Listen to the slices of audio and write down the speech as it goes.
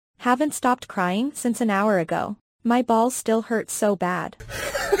Haven't stopped crying since an hour ago. My balls still hurt so bad.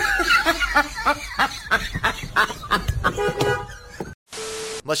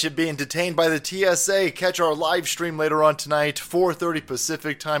 Unless you're being detained by the TSA, catch our live stream later on tonight, 4:30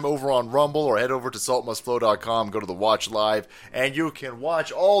 Pacific time over on Rumble, or head over to saltmustflow.com, go to the Watch Live, and you can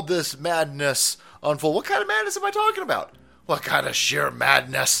watch all this madness unfold. What kind of madness am I talking about? What kind of sheer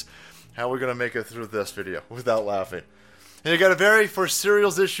madness? How are we going to make it through this video without laughing? And you got a very first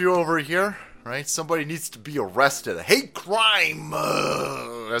serials issue over here, right? Somebody needs to be arrested. A hate crime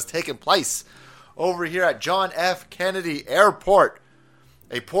has taken place over here at John F. Kennedy Airport.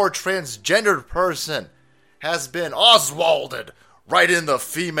 A poor transgendered person has been Oswalded right in the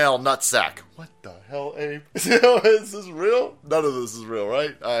female nutsack. What the hell, Abe? Is this real? None of this is real,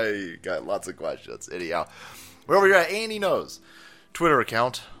 right? I got lots of questions. Anyhow, we're over here at Annie Knows Twitter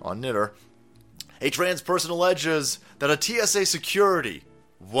account on Knitter. A trans person alleges that a TSA security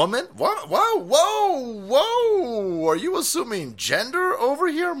woman... What? Whoa, whoa, whoa! Are you assuming gender over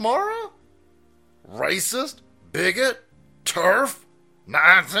here, Mara? Racist? Bigot? TERF?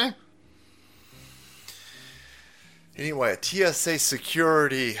 Nazi? Anyway, a TSA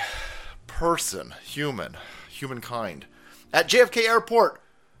security person, humankind, at JFK Airport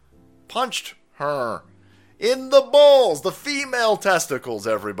punched her in the balls, the female testicles,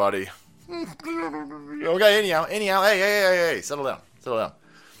 everybody. Okay, anyhow, hey, settle down.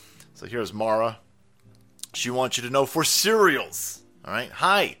 So here's Mara. She wants you to know for serials, all right?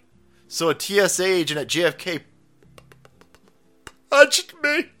 Hi. So a TSA agent at JFK punched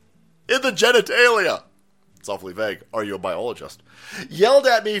me in the genitalia. It's awfully vague. Are you a biologist? Yelled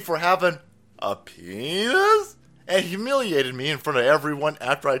at me for having a penis and humiliated me in front of everyone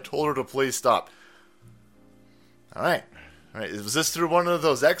after I told her to please stop. All right. Was this through one of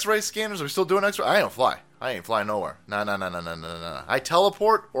those X-ray scanners? Are we still doing X-ray? I ain't flying nowhere. No. I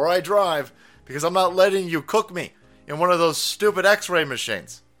teleport or I drive because I'm not letting you cook me in one of those stupid X-ray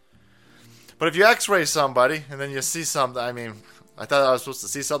machines. But if you X-ray somebody and then you see something, I mean, I thought I was supposed to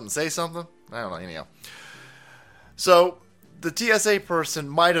see something, say something. I don't know, anyhow. So the TSA person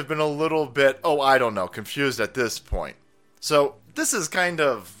might have been a little bit, confused at this point. So this is kind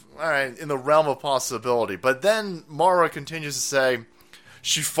of, all right, in the realm of possibility. But then Mara continues to say,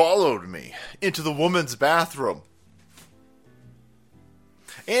 she followed me into the woman's bathroom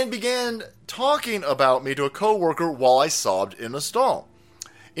and began talking about me to a coworker while I sobbed in a stall.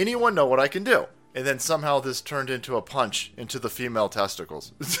 Anyone know what I can do? And then somehow this turned into a punch into the female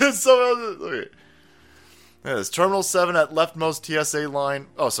testicles. Okay. It's Terminal 7 at leftmost TSA line.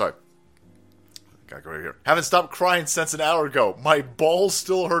 Oh, sorry. Gotta go right here. Haven't stopped crying since an hour ago. My balls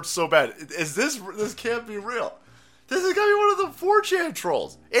still hurt so bad. Is this can't be real. This is gotta be one of the 4chan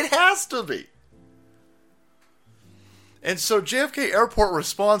trolls. It has to be. And so JFK Airport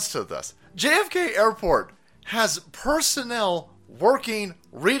responds to this. JFK Airport has personnel working,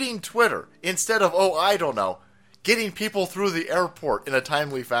 reading Twitter, instead of, getting people through the airport in a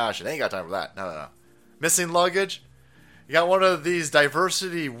timely fashion. They ain't got time for that. No. Missing luggage? You got one of these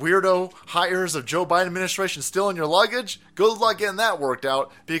diversity weirdo hires of Joe Biden administration still in your luggage? Good luck getting that worked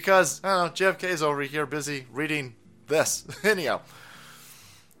out, because, JFK's over here busy reading this. Anyhow,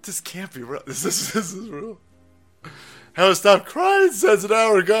 this can't be real. This is real. Haven't stopped crying since an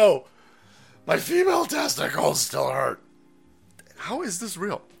hour ago. My female testicles still hurt. How is this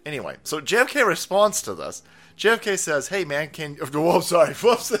real? Anyway, so JFK responds to this. JFK says, hey man, whoops.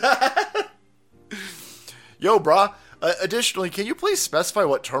 Yo, brah. Additionally, can you please specify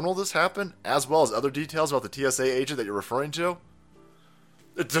what terminal this happened, as well as other details about the TSA agent that you're referring to?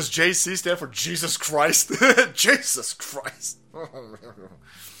 Does JC stand for Jesus Christ? Jesus Christ.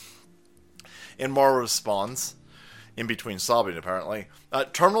 And Mara responds, in between sobbing apparently,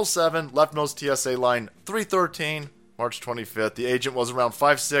 Terminal 7, leftmost TSA line 313, March 25th. The agent was around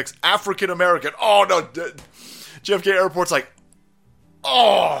 5'6", African American. Oh no, JFK Airport's like,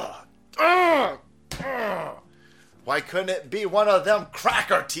 why couldn't it be one of them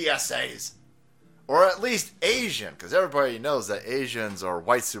cracker TSAs? Or at least Asian, because everybody knows that Asians are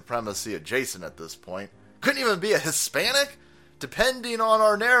white supremacy adjacent at this point. Couldn't even be a Hispanic? Depending on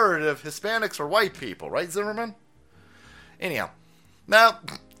our narrative, Hispanics are white people, right, Zimmerman? Anyhow, now,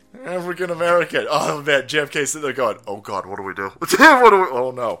 African American. Oh man, JFK's sitting there going, oh god, what do we do?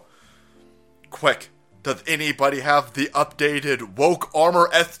 Oh no. Quick, does anybody have the updated Woke Armor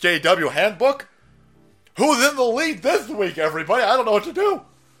SJW handbook? Who's in the lead this week, everybody? I don't know what to do.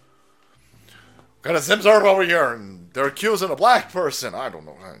 Got a Zimzarb over here, and they're accusing a black person. I don't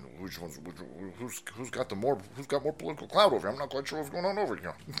know who's got more political clout over here. I'm not quite sure what's going on over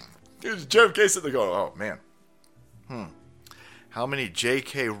here. Here's JFK sitting there going, oh man. how many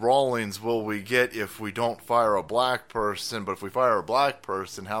J.K. Rowlings will we get if we don't fire a black person? But if we fire a black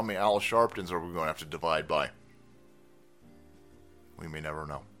person, how many Al Sharptons are we going to have to divide by? We may never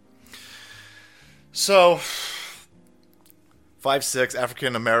know. So, 5'6",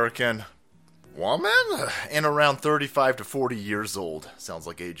 African-American woman and around 35 to 40 years old. Sounds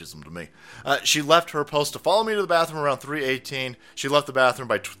like ageism to me. She left her post to follow me to the bathroom around 3:18. She left the bathroom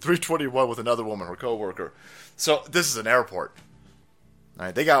by 3:21 with another woman, her coworker. So this is an airport. All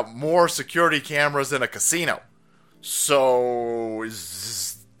right, they got more security cameras than a casino. So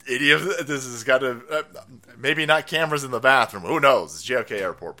this has got to maybe not cameras in the bathroom. Who knows? It's JFK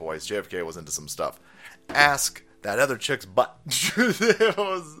Airport, boys. JFK was into some stuff. Ask that other chick's butt.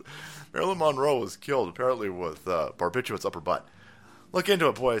 Marilyn Monroe was killed, apparently, with barbiturates up her butt. Look into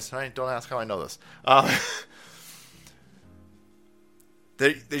it, boys. Right? Don't ask how I know this.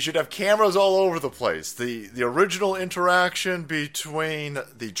 They should have cameras all over the place. The original interaction between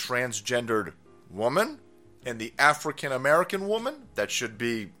the transgendered woman and the African-American woman, that should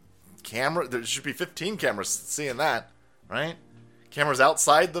be camera. There should be 15 cameras seeing that, right? Cameras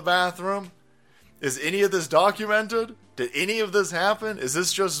outside the bathroom. Is any of this documented? Did any of this happen? Is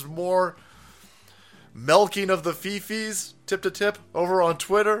this just more milking of the fifis, tip to tip, over on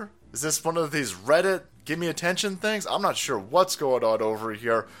Twitter? Is this one of these Reddit give me attention things? I'm not sure what's going on over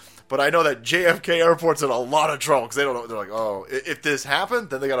here, but I know that JFK Airport's in a lot of trouble because they don't know. They're like, oh, if this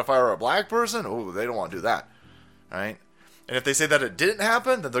happened, then they got to fire a black person? Oh, they don't want to do that, right? And if they say that it didn't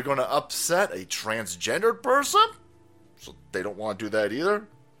happen, then they're going to upset a transgendered person? So they don't want to do that either?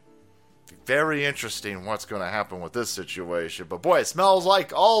 Very interesting what's going to happen with this situation. But boy, it smells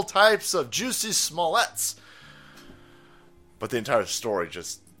like all types of juicy Smollets. But the entire story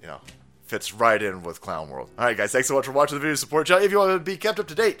just, fits right in with Clown World. Alright guys, thanks so much for watching the video. Support channel if you want to be kept up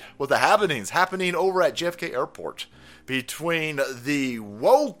to date with the happenings happening over at JFK Airport between the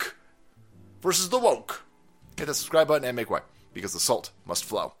woke versus the woke. Hit the subscribe button and make way, because the salt must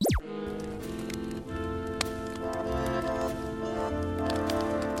flow.